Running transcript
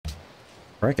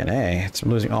Frickin' A, it's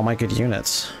losing all my good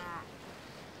units.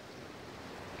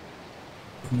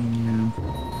 Yeah.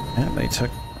 Yeah, they took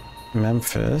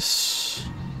Memphis.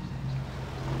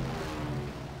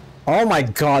 Oh my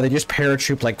god, they just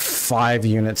paratrooped like 5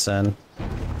 units in.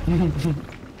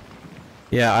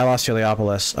 Yeah, I lost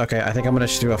Heliopolis. Okay, I think I'm gonna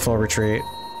just do a full retreat.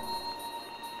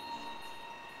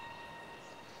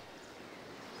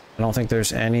 I don't think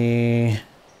there's any...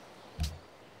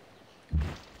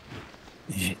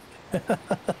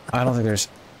 I don't think there's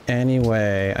any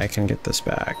way I can get this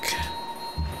back.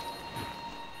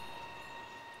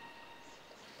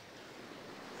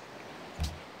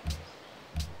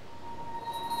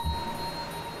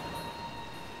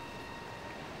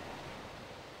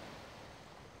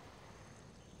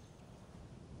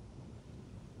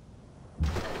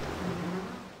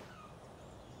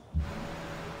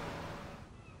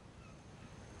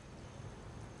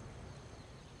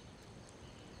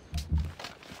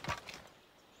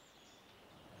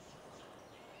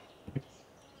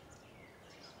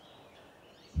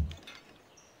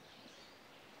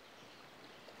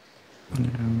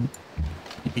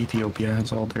 Ethiopia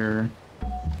has all their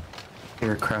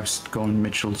aircrafts going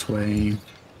Mitchell's way.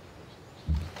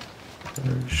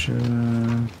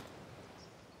 Persia.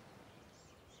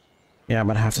 Yeah, I'm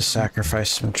gonna have to sacrifice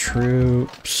some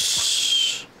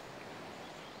troops.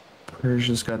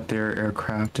 Persia's got their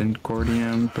aircraft in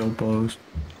Gordium,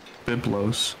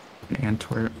 Byblos, and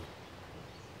Antwerp.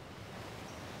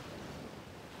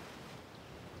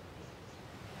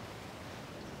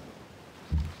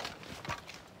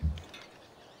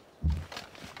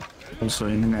 Also,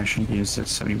 international is at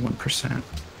 71%.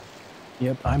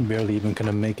 Yep, I'm barely even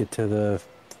gonna make it to the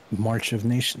March of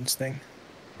Nations thing.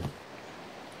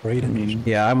 Right? I mean,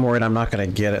 Yeah, I'm worried I'm not gonna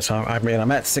get it, so I mean,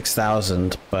 I'm at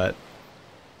 6,000, but...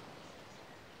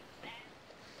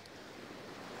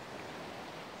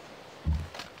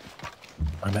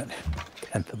 I'm at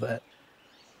 10th of that.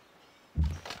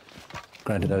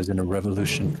 Granted, I was in a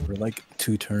revolution for like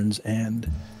 2 turns and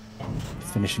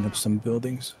finishing up some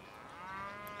buildings.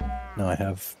 Now I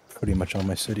have pretty much all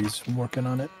my cities from working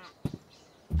on it.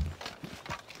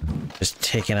 Just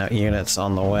taking out units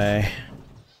on the way.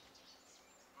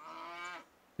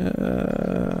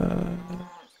 And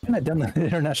I've done the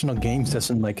international games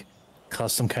doesn't like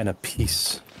cause some kind of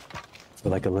peace for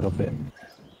like a little bit.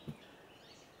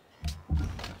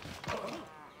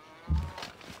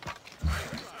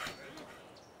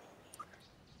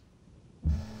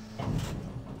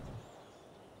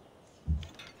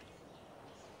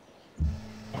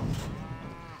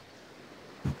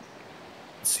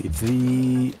 Let's see,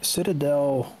 the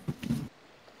Citadel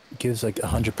gives like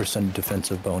 100%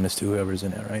 defensive bonus to whoever's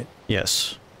in it, right?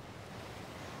 Yes.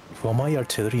 Will my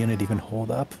artillery in it even hold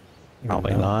up?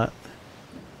 Probably not.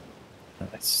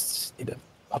 I just need to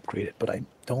upgrade it, but I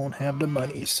don't have the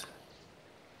monies.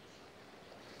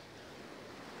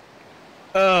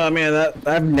 Oh man,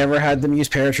 I've never had them use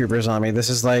paratroopers on me. This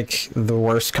is like the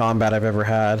worst combat I've ever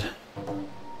had.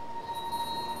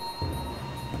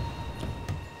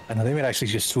 I know they might actually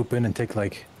just swoop in and take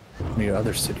like your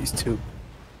other cities too.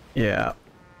 Yeah.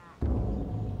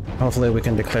 Hopefully we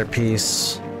can declare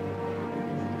peace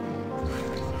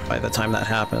by the time that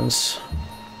happens.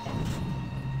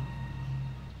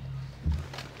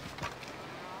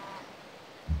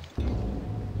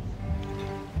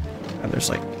 And there's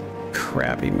like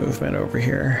crappy movement over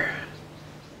here.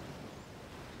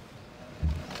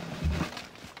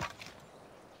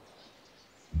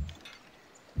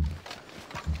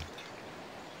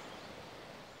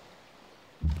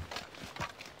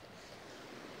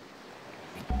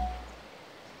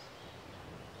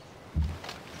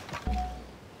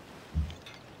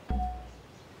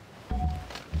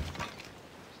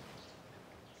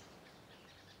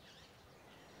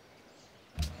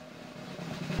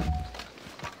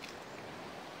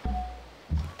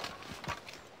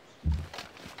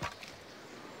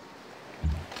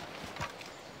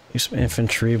 Use some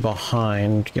infantry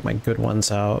behind to get my good ones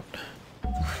out.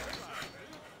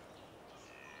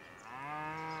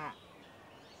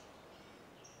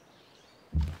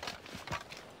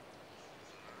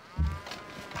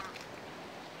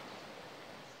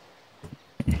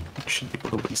 should be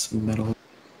able to win some metal.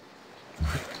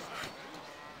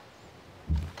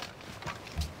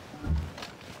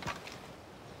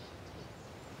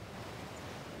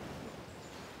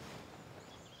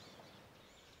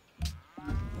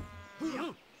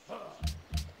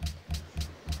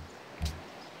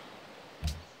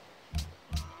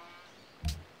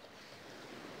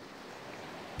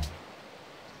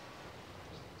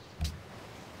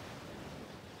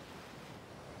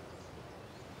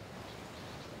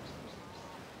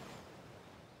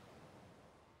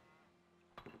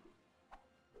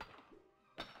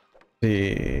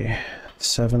 The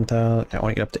 7,000. I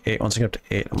want to get up to 8. Once I get up to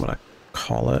 8, I'm gonna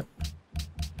call it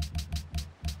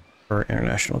for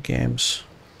international games.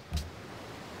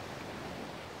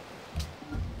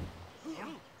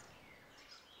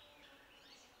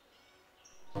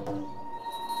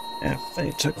 If they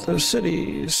took those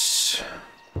cities.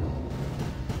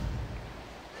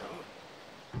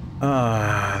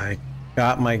 I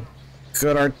got my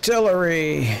good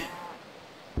artillery.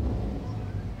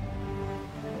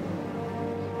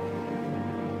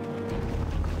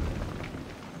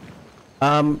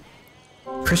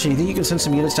 Christian, you think you can send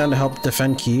some units down to help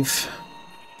defend Kyiv?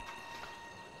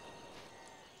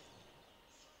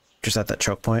 Just at that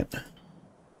choke point.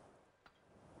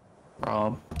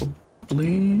 Probably.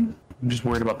 I'm just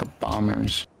worried about the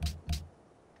bombers.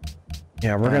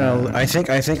 Yeah, we're gonna. I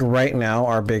think right now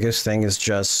our biggest thing is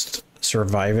just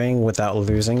surviving without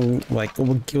losing. Like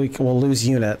we'll lose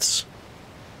units,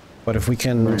 but if we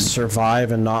can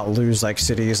survive and not lose like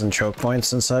cities and choke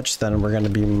points and such, then we're gonna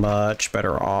be much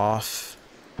better off.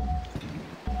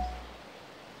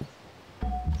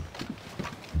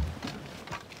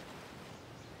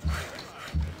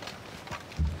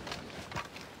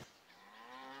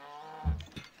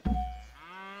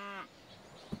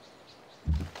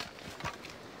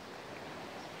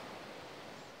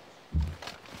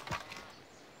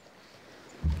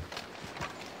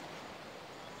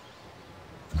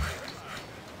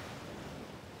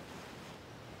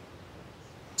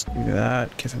 Do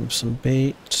that, give him some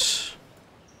bait.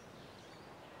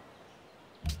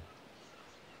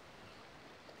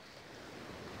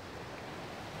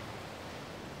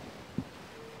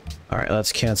 Alright,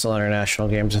 let's cancel international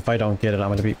games. If I don't get it, I'm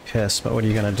gonna be pissed, but what are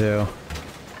you gonna do?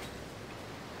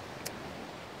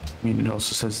 I mean, it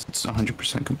also says it's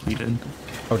 100% completed.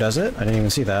 Oh, does it? I didn't even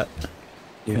see that.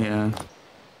 Yeah.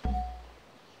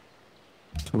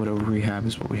 So whatever we have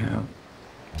is what we have.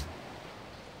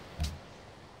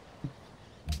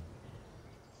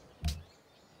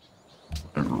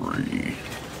 Hooray.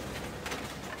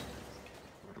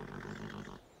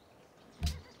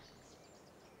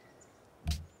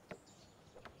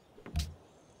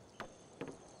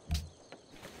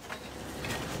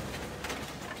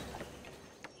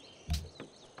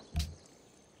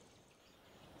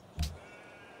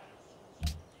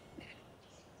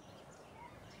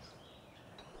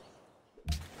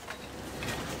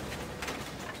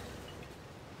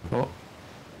 Oh.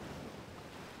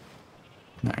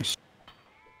 Nice.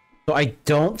 So I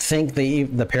don't think the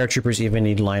paratroopers even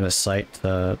need line of sight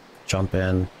to jump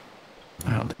in.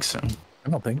 I don't think so. I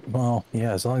don't think. Well,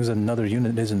 yeah, as long as another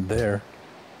unit isn't there.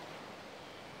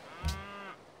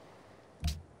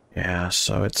 Yeah,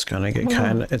 so it's gonna get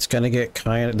kind of. It's gonna get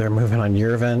kind of. They're moving on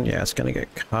Yervin. Yeah, it's gonna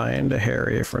get kind of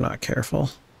hairy if we're not careful.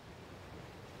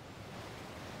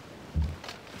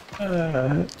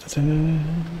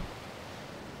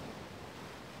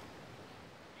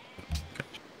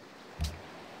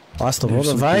 Lost the will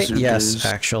to fight? Yes,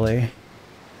 actually.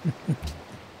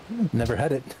 Never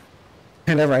had it.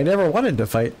 I never wanted to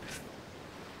fight.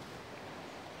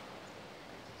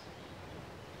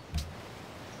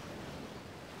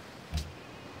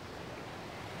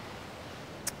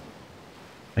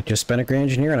 I just spent a Grand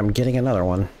Engineer and I'm getting another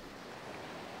one.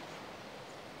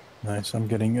 Nice. I'm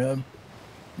getting a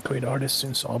great artist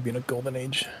soon, so I'll be in a golden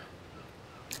age.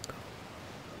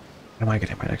 When am I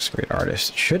getting my next great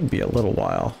artist? It should be a little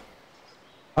while.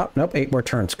 Oh, nope, 8 more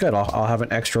turns. Good, I'll have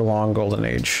an extra long golden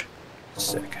age.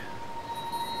 Sick.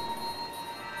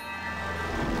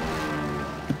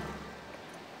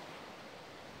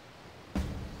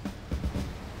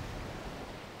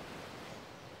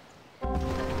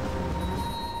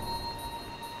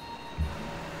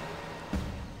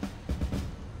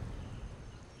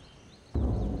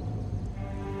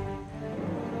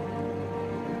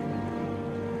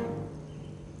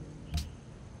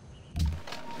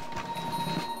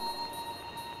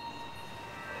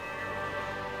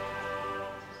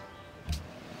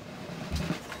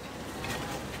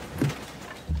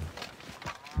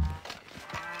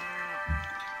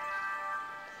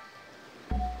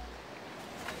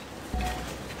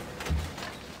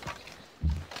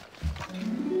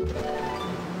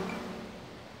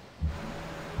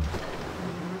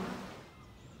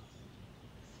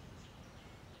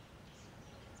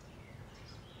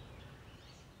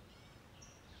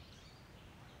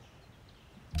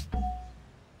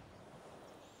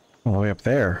 All the way up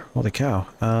there. Holy cow.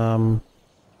 Come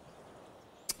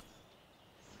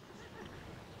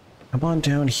on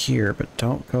down here, but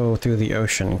don't go through the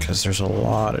ocean, because there's a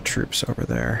lot of troops over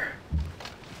there.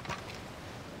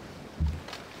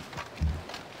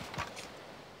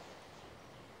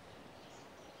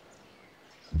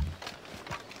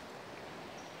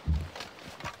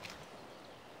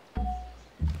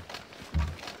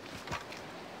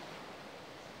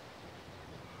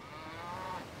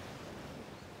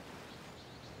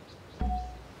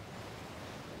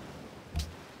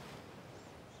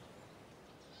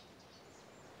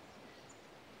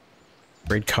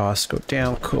 Upgrade costs go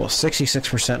down. Cool.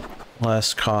 66%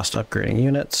 less cost upgrading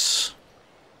units.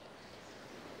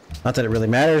 Not that it really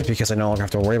matters because I no longer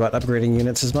have to worry about upgrading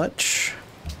units as much.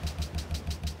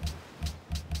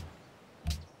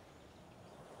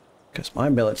 Because my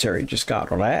military just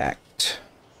got wrecked.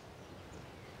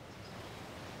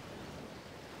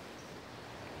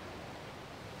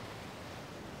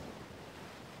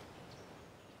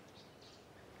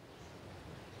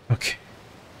 Okay.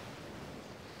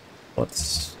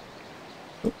 Let's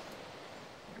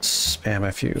spam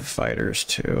a few fighters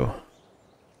too.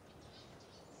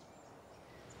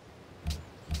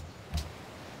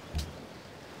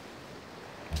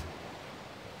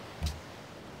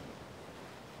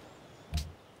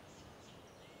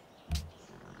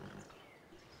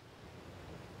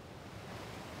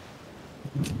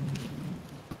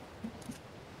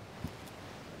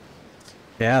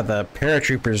 Yeah, the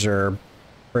paratroopers are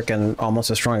freaking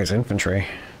almost as strong as infantry.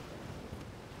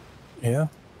 Yeah.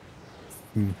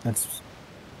 That's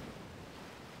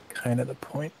kind of the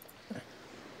point.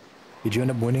 Did you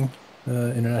end up winning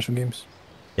international games?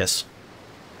 Yes.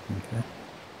 Okay.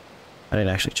 I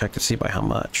didn't actually check to see by how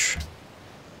much.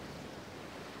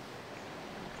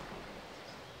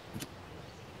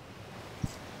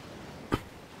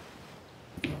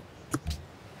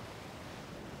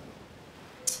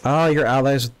 Oh, you're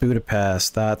allies with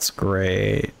Budapest. That's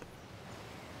great.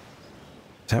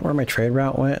 Is that where my trade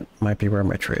route went? Might be where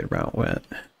my trade route went.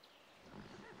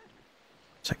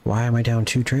 It's like, why am I down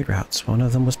 2 trade routes? One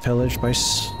of them was pillaged by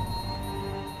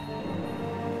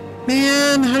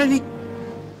Man, how did he...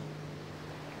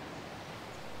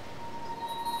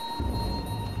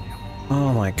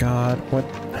 Oh my god, what...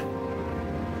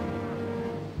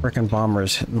 Frickin'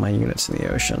 bombers hitting my units in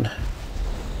the ocean.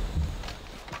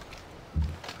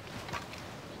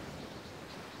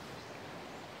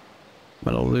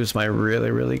 I'm gonna lose my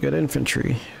really, really good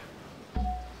infantry.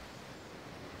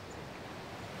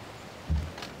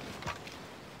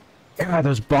 God,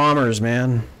 those bombers,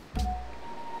 man.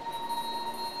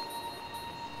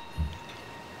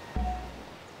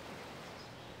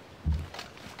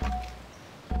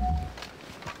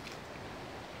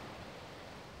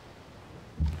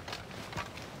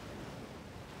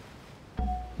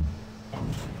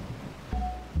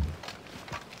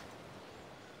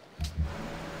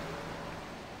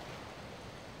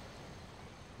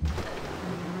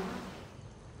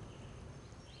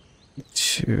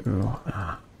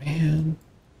 Oh, man.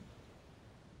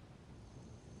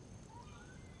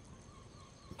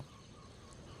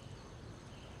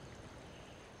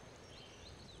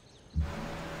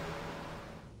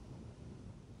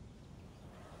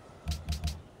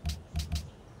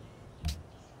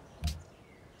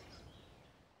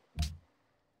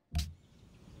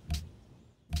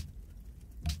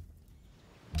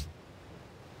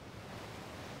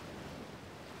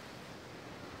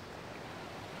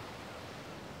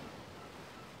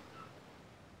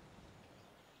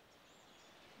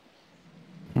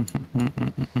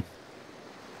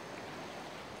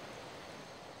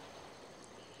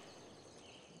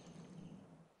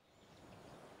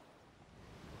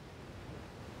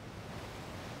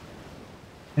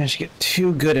 Managed to get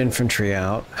 2 good infantry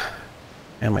out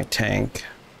and my tank,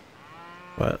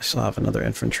 but I still have another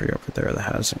infantry over there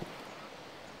that hasn't.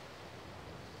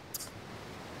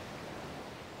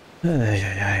 Ay,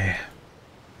 ay, ay.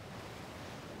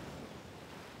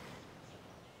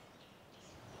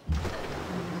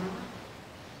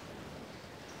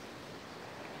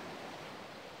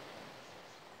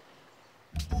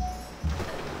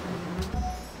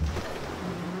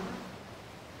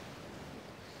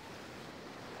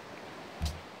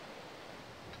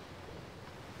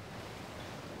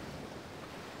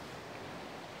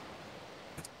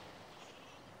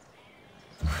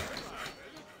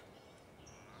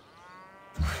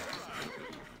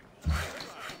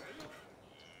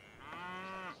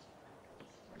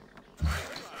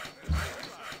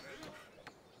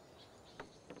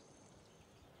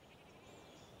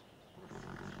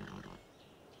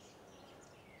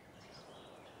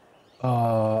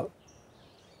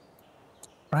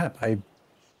 Crap, I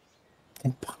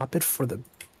didn't pop it for the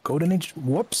golden age.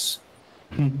 Whoops.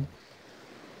 You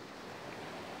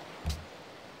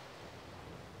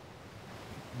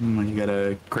got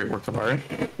a great work of art.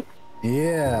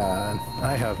 Yeah,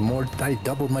 I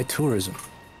doubled my tourism.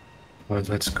 Oh,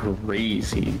 that's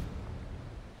crazy.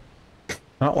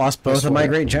 Not lost both Guess of my what?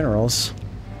 great generals.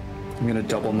 I'm gonna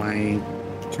double my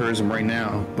tourism right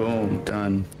now. Boom,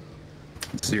 done.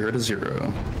 0 to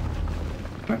 0.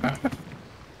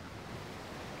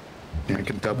 Yeah, I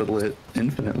could double it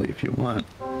infinitely if you want.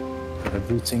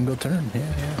 Every single turn.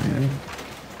 Yeah.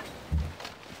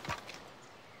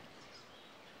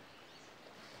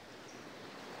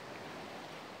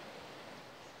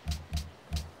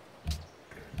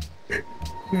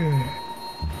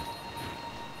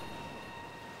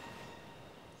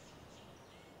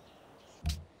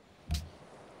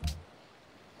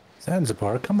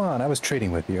 Zanzibar, come on, I was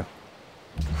trading with you.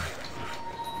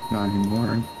 Not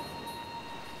anymore.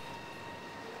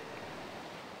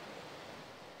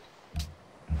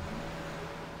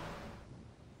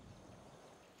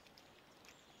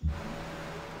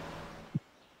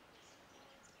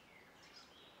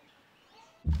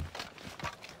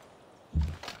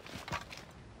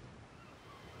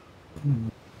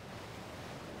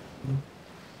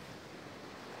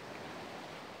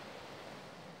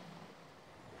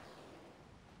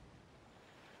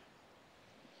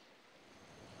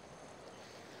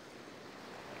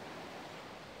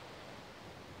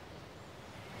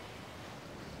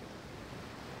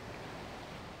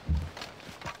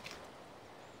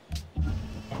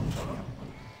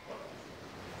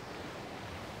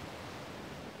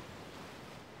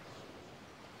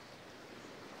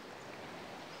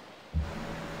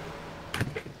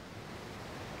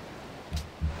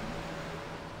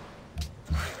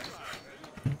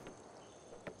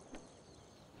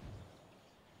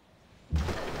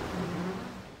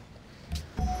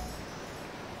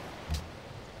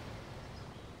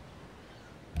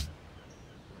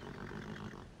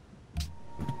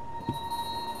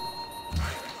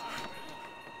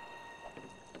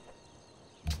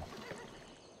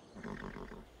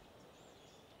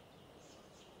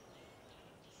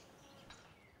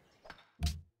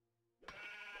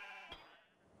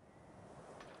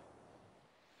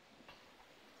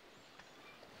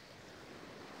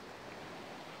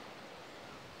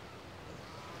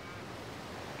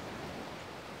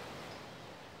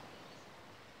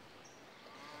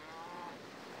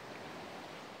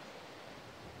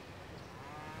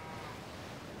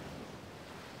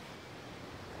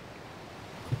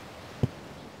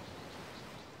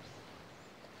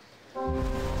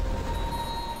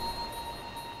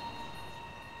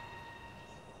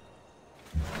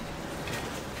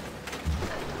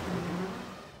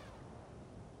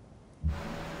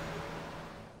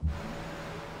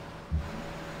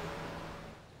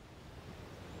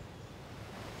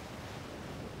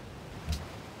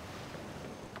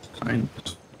 Fine.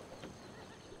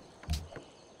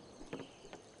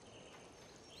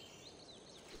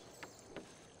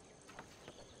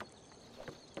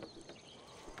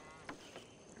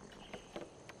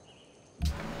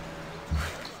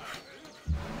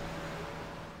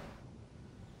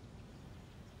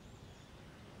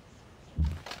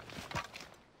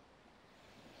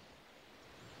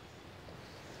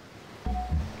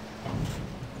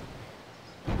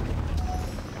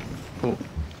 Oh,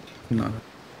 no.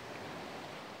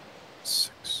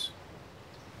 6.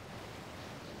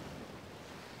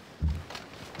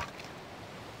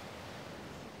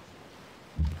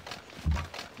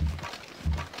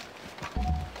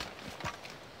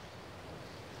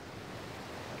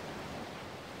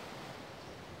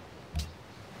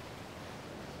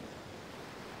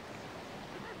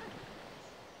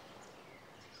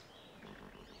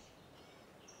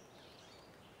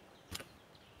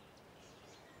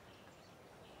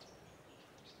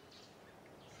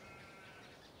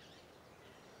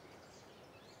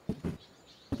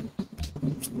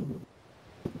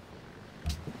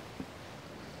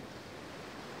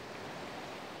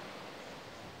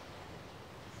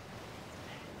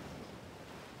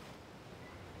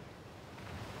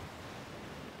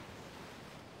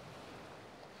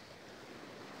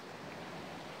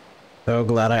 So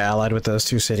glad I allied with those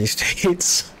two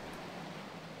city-states.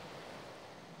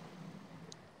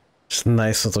 Just a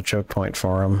nice little choke point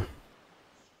for him.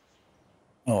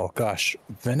 Oh gosh,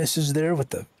 Venice is there with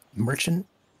the merchant.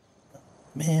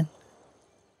 Man,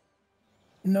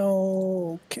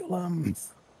 no, kill him!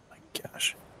 My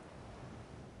gosh,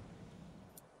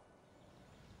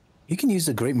 you can use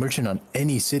the great merchant on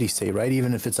any city state, right?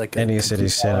 Even if it's like Any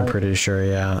city-state, I'm pretty sure,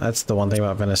 yeah. That's the one thing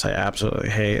about Venice I absolutely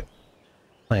hate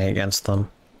playing against them.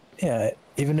 Yeah,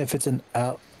 even if it's an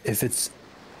out, if it's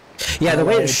Yeah, the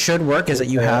way it allied should work is that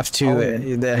you with have to.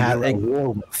 opponent That you're at war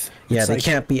with. yeah, It's they like,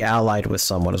 can't be allied with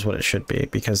someone, is what it should be,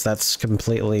 because that's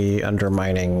completely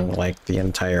undermining like the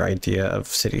entire idea of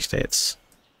city-states.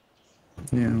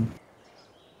 Yeah.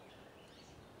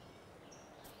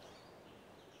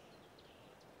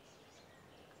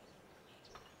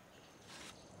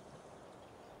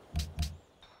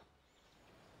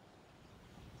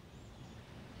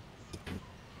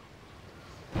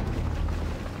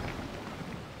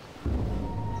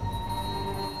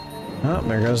 Oh,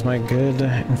 there goes my good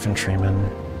infantryman.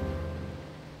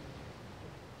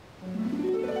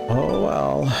 Oh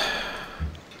well.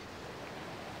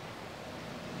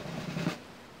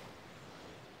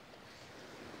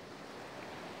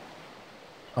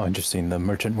 Oh, interesting. The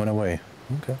merchant went away.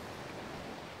 Okay.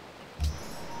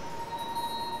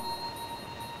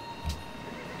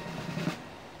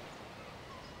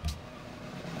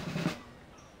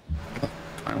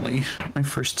 Finally, my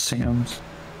first Sam's.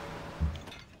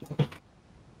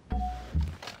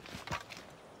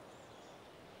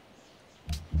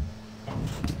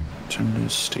 Trying to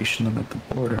station them at the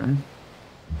border.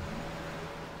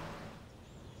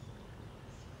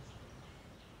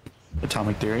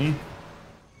 Atomic Theory.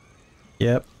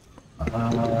 Yep.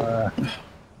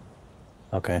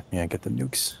 Okay, yeah, get the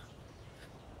nukes.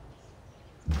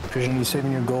 Christian, you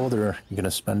saving your gold or you gonna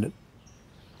spend it?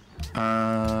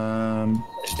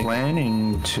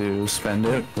 Planning to spend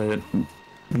it, but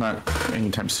not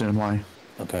anytime soon. Why?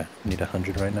 Okay, I need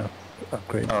 100 right now.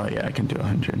 Upgrade. Oh yeah, I can do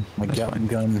 100. My That's Gatling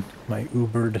fine. gun, my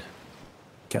Ubered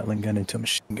Gatling gun into a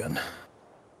machine gun.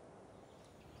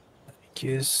 Thank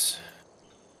yous.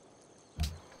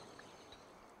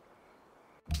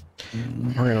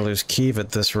 We're gonna lose Kiev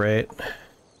at this rate.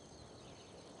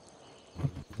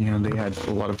 You know, they had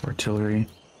a lot of artillery.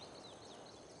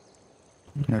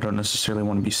 I don't necessarily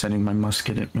want to be sending my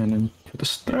musket in for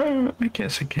the I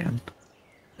guess I can.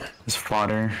 As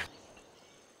fodder.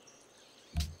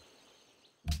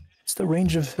 What's the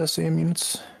range of SAM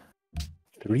units?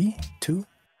 3? 2?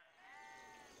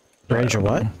 Range of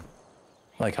what?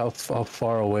 Like how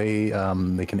far away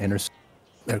they can intercept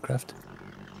aircraft?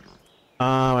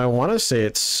 I want to say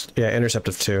it's intercept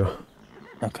of 2.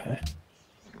 Okay.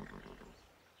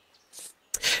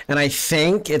 And I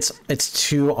think it's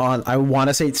 2 on. I want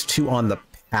to say it's 2 on the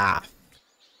path.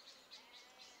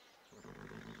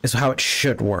 Is how it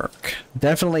should work.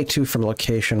 Definitely 2 from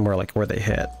location where they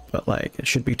hit, but like it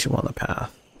should be 2 on the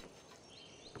path.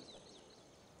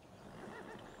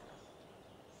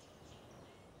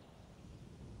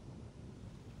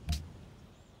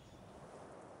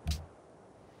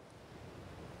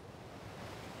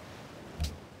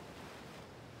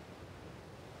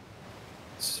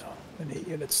 So many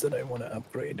units that I want to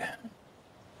upgrade.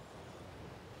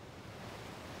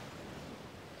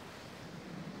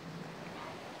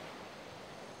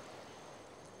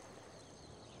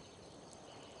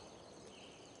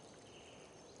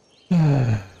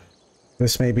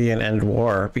 This may be an end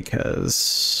war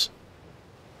because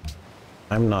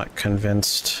I'm not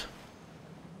convinced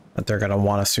that they're gonna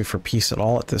want to sue for peace at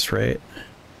all at this rate.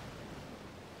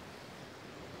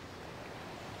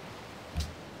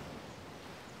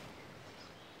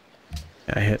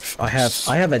 I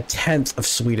have a tenth of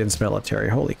Sweden's military.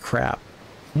 Holy crap.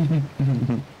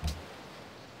 Yeah,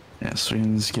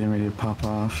 Sweden's getting ready to pop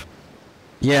off.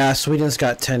 Yeah, Sweden's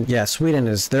got 10. Yeah, Sweden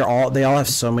is they all have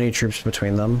so many troops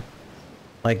between them.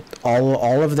 Like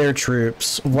all of their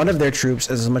troops, one of their troops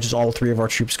is as much as all 3 of our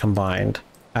troops combined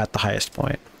at the highest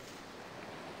point.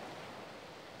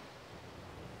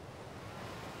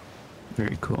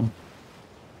 Very cool.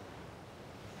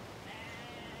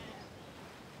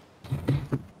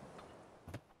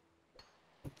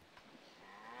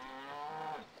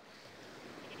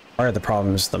 Part of the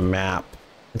problem is the map.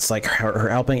 It's like her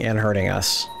helping and hurting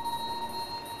us.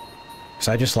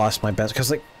 So I just lost my best,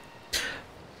 because like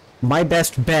my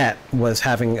best bet was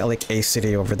having like a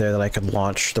city over there that I could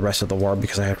launch the rest of the war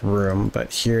because I had room,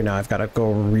 but here now I've got to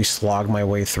go reslog my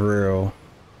way through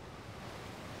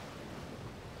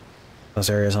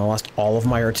those areas, and I lost all of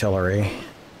my artillery.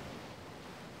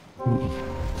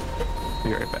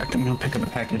 Be right back. I'm gonna pick up a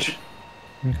package.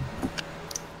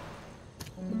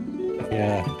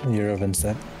 Yeah, Eurovins,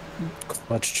 that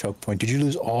clutch choke point. Did you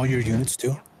lose all your units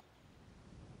too?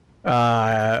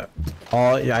 I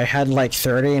had like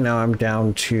 30, now I'm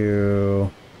down to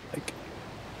Like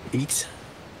 8?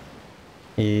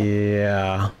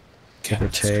 yeah, give or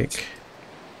take.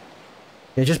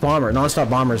 Yeah, just non-stop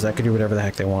bombers that could do whatever the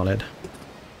heck they wanted.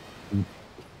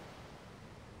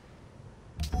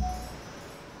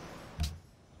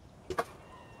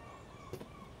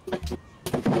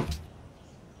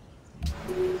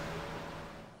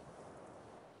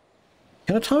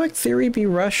 Can Atomic Theory be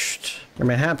rushed? Or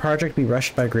Manhattan Project be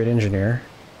rushed by a great engineer?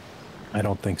 I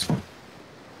don't think so.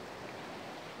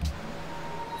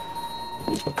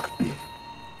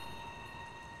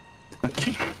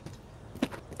 Okay.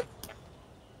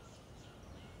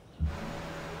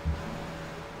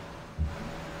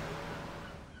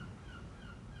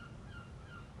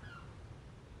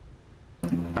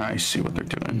 I see what they're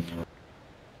doing.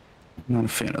 Not a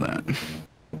fan of that.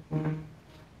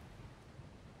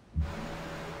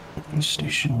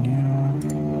 Station,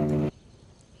 yeah.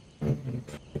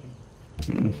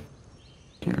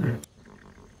 Here.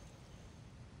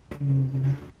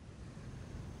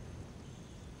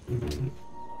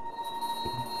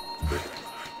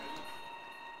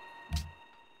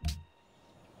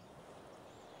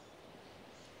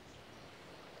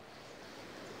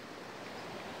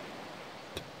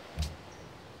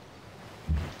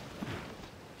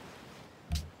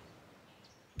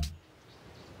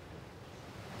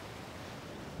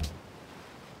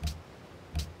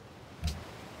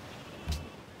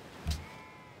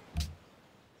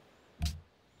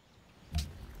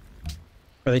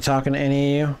 Are they talking to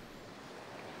any of you?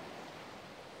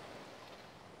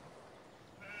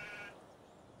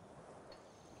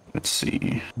 Let's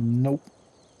see. Nope.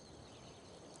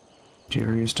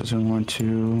 Darius doesn't want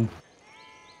to.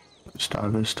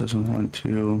 Gustavus doesn't want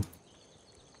to.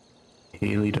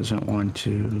 Haley doesn't want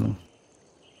to.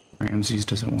 Ramses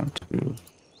doesn't want to.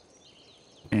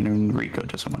 And Enrico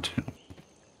doesn't want to.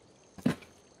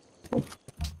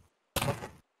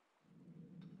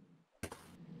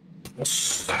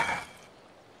 Yes.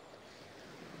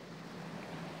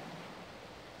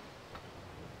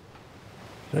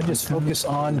 Should I just focus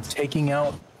on taking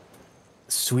out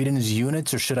Sweden's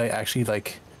units, or should I actually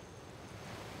like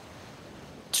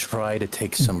try to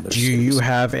take some of their Do cities? you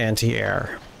have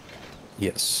anti-air?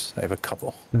 Yes, I have a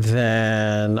couple.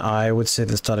 Then I would say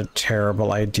that's not a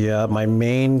terrible idea. My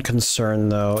main concern,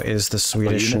 though, is the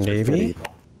Swedish units are Navy. pretty-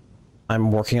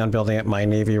 I'm working on building up my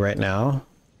Navy right now.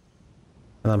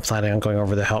 And I'm planning on going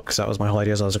over the help because that was my whole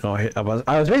idea. So I was going to I was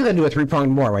basically going to do a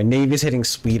three-pronged war. My Navy's hitting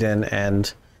Sweden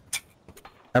and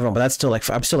everyone, but that's still like,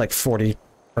 I'm still like 40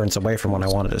 turns away from when I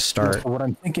wanted to start. So what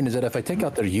I'm thinking is that if I take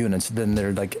out their units, then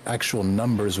their like actual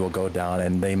numbers will go down,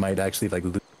 and they might actually like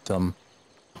lose some.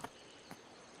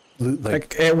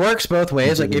 Like it works both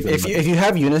ways. Like if you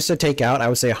have units to take out, I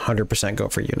would say 100% go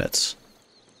for units.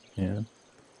 Yeah.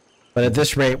 But at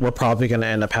this rate, we're probably going to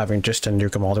end up having just to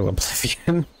nuke them all to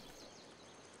oblivion.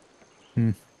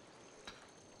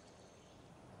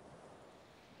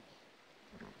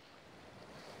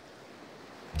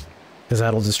 Because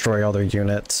that'll destroy all their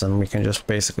units, and we can just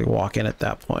basically walk in at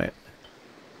that point.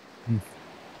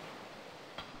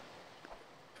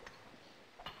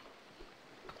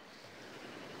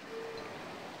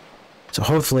 So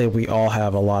hopefully we all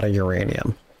have a lot of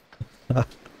uranium.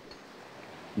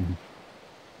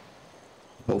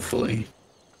 Hopefully.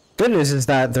 Good news is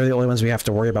that they're the only ones we have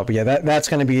to worry about. But yeah, that's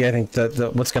going to be, I think,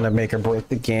 the what's going to make or break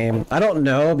the game. I don't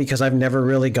know, because I've never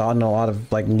really gotten a lot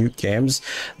of like nuke games.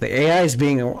 The AI is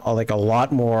being like a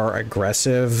lot more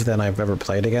aggressive than I've ever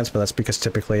played against, but that's because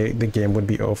typically the game would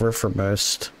be over for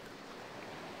most.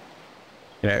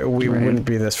 You know, we wouldn't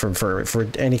be this for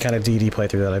any kind of DD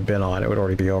playthrough that I've been on. It would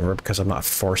already be over because I'm not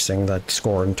forcing the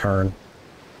score and turn.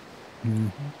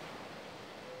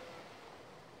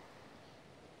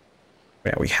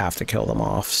 Yeah, we have to kill them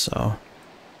off, so.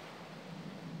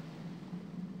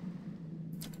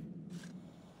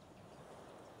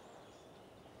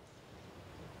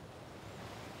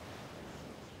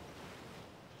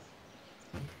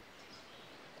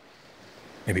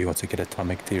 Maybe once I get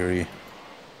atomic theory,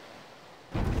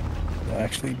 I'll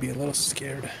actually be a little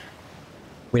scared.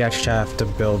 We'd actually have to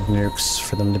build nukes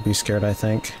for them to be scared, I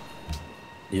think.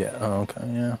 Yeah. Oh, okay.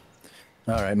 Yeah.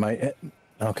 All right.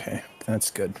 Okay.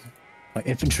 That's good. My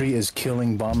infantry is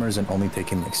killing bombers and only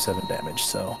taking like 7 damage.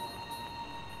 So.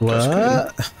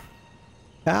 What?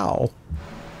 How?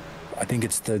 I think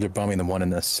it's they're bombing the one in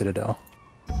the citadel.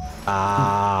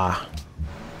 Ah.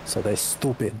 So they're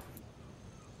stupid.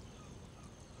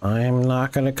 I'm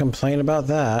not going to complain about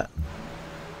that.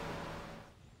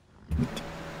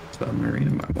 Submarine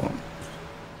in my wall.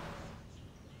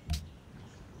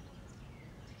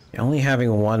 Only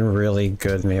having one really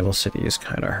good naval city is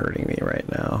kind of hurting me right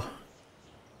now.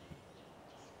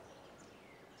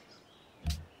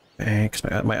 Okay,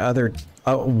 because my other...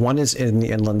 one is in the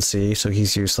inland sea, so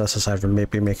he's useless aside from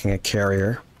maybe making a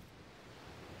carrier.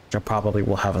 Which I probably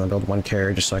will have them build one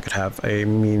carrier just so I could have a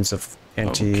means of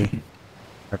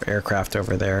aircraft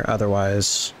over there.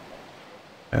 Otherwise,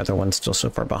 the other one's still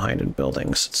so far behind in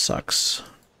buildings. It sucks.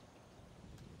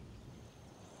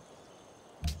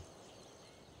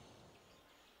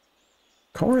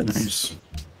 Corinth. Nice.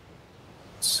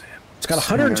 It's got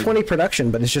 120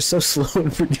 production, but it's just so slow in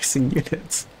producing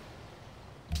units.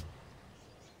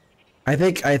 I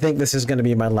think this is going to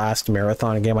be my last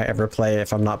marathon game I ever play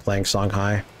if I'm not playing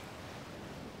Songhai.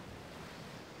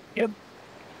 Yep.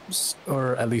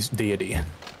 Or at least deity.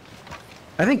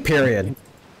 I think period.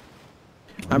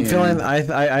 I'm feeling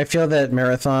I feel that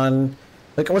marathon,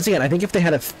 like once again, I think if they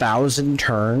had 1,000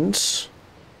 turns,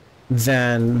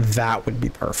 then that would be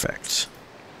perfect.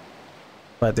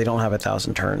 But they don't have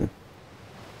 1,000 turn.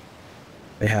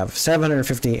 They have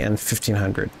 750 and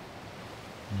 1,500.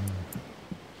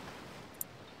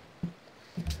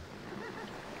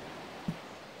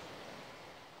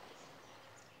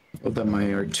 Well, then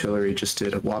my artillery just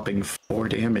did a whopping 4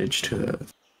 damage to the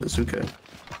bazooka.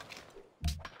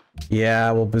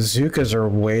 Yeah, well, bazookas are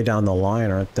way down the line,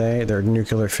 aren't they? They're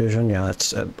nuclear fission. Yeah,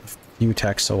 that's a few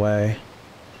techs away.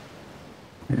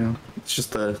 Yeah, it's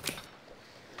just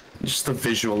the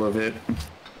visual of it.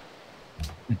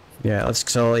 Yeah,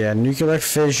 yeah, nuclear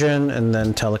fission, and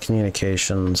then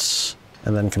telecommunications,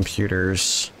 and then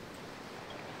computers.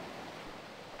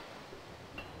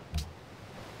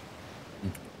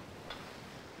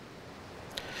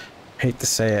 Hate to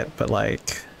say it, but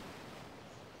like,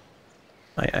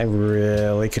 I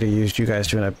really could have used you guys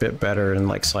doing a bit better in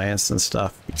like science and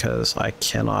stuff, because I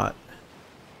cannot.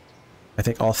 I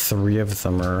think all 3 of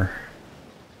them are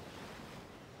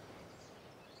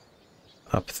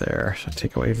up there. So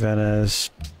take away Venice.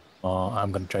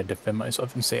 I'm gonna try to defend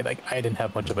myself and say like I didn't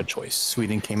have much of a choice.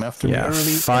 Sweden came after me Yeah,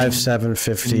 early.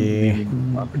 5750.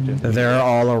 They're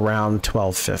all around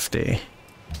 1250.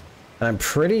 And I'm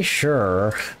pretty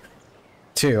sure,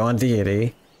 too, on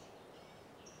Deity.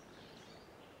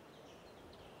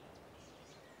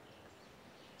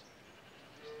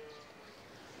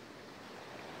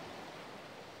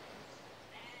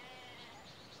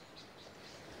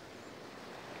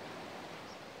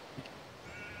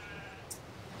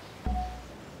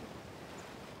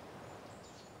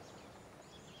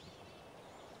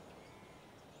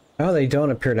 Oh, they don't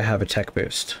appear to have a tech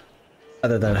boost,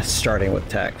 other than starting with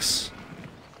techs.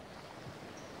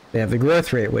 They have the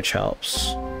growth rate, which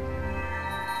helps,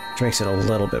 which makes it a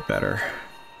little bit better.